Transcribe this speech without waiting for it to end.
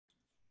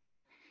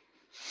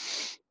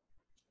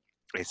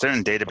A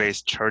certain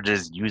database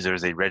charges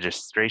users a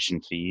registration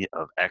fee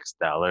of X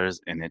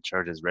dollars, and it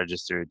charges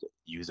registered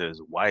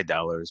users Y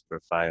dollars per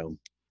file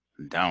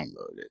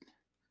downloaded.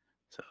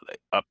 So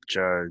they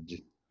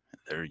upcharge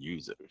their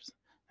users.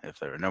 If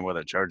there are no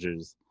other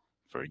charges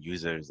for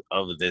users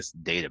of this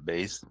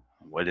database,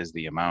 what is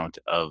the amount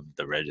of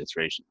the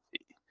registration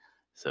fee?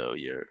 So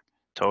your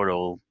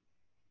total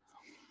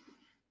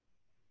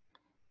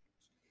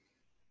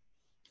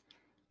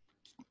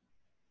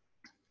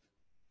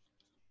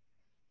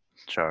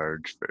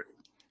charge for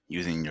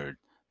using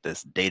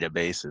this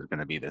database is going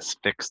to be this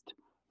fixed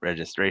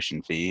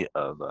registration fee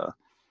of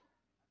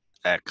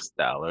X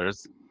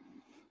dollars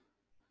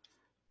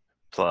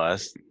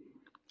plus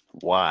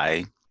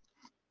Y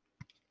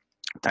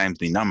times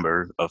the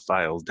number of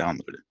files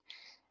downloaded.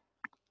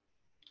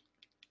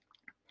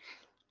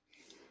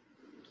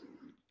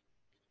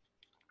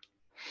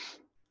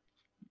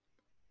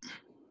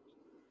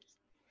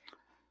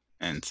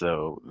 And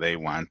so they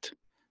want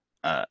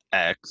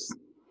X.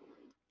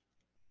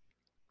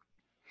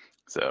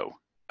 So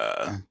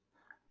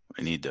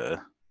we need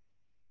to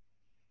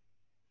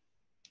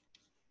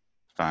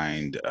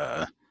find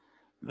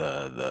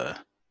the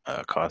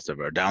cost of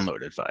our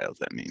downloaded files.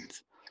 That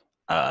means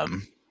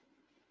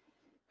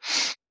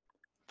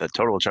the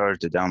total charge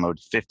to download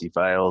 50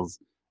 files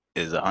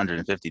is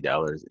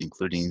 $150,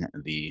 including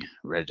the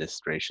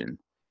registration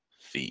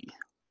fee.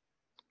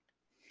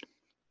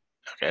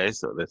 Okay,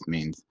 so this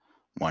means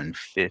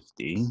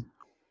 150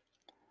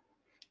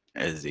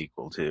 is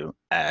equal to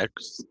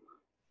X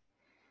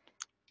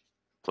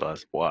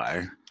plus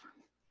Y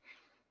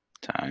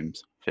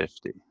times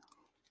 50.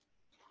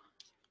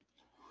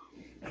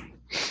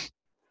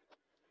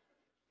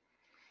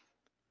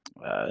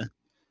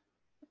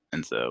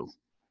 And so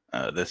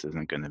this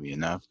isn't going to be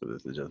enough, because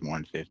this is just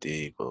 150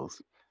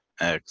 equals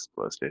X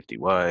plus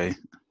 50Y.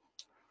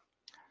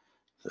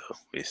 So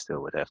we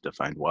still would have to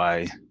find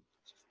Y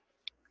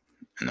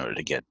in order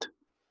to get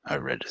our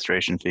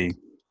registration fee.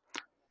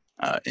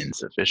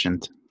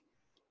 Insufficient.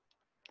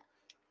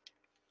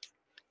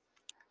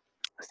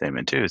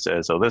 Statement 2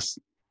 says, so this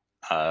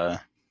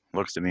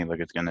looks to me like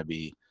it's going to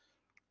be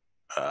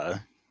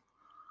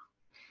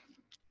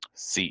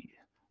C,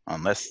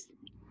 unless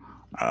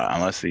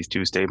these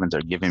two statements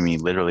are giving me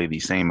literally the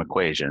same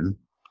equation.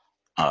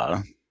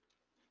 I'll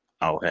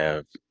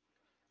have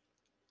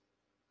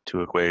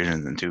two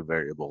equations and two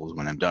variables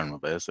when I'm done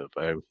with this. So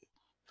if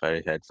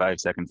I had 5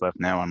 seconds left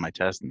now on my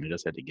test and I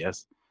just had to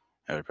guess,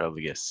 I would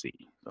probably guess C.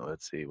 So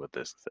let's see what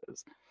this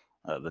says.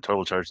 The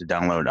total charge to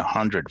download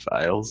 100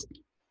 files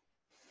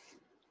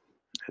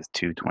is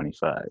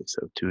 $225.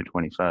 So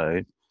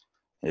 225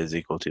 is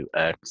equal to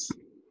X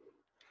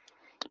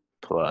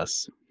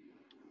plus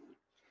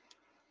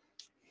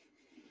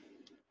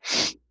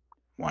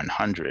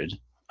 100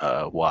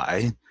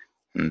 Y.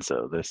 And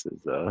so this is,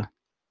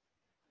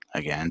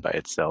 again, by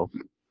itself,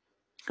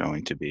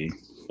 going to be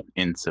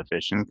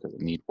insufficient, because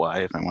I need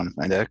Y if I want to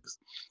find X.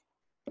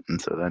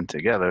 And so then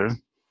together,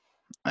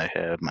 I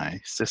have my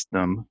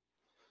system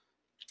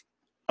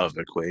of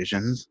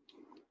equations.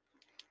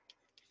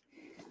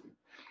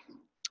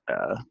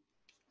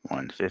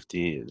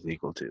 150 is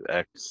equal to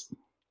X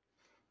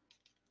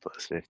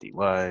plus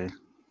 50Y.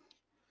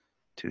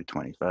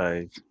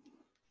 225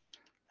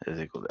 is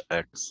equal to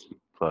X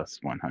plus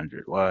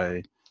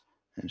 100Y.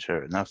 And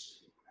sure enough,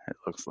 it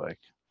looks like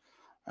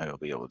I will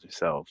be able to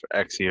solve for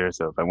X here.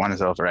 So if I want to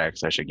solve for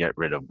X, I should get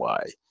rid of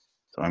Y.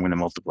 So I'm going to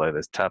multiply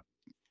this top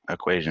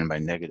equation by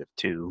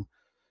 -2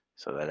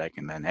 so that I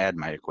can then add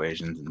my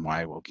equations and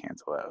Y will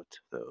cancel out.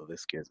 So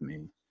this gives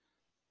me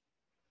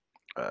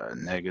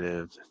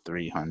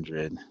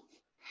 -300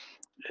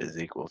 is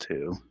equal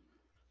to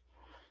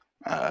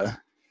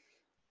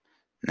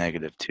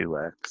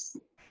 -2X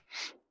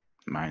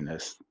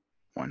minus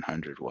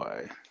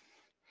 100Y.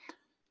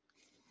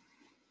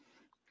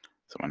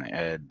 So when I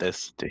add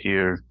this to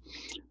here,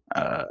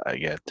 I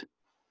get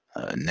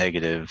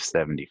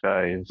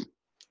 -75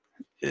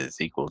 is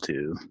equal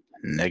to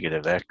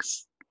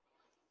 -X,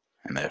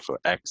 and therefore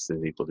X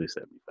is equal to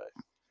 75.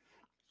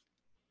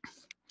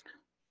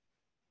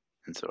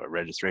 And so our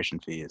registration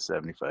fee is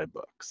 75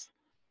 bucks.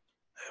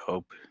 I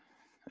hope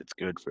it's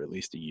good for at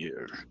least a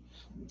year,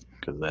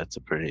 because that's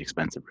a pretty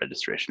expensive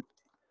registration.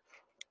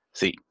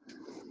 See.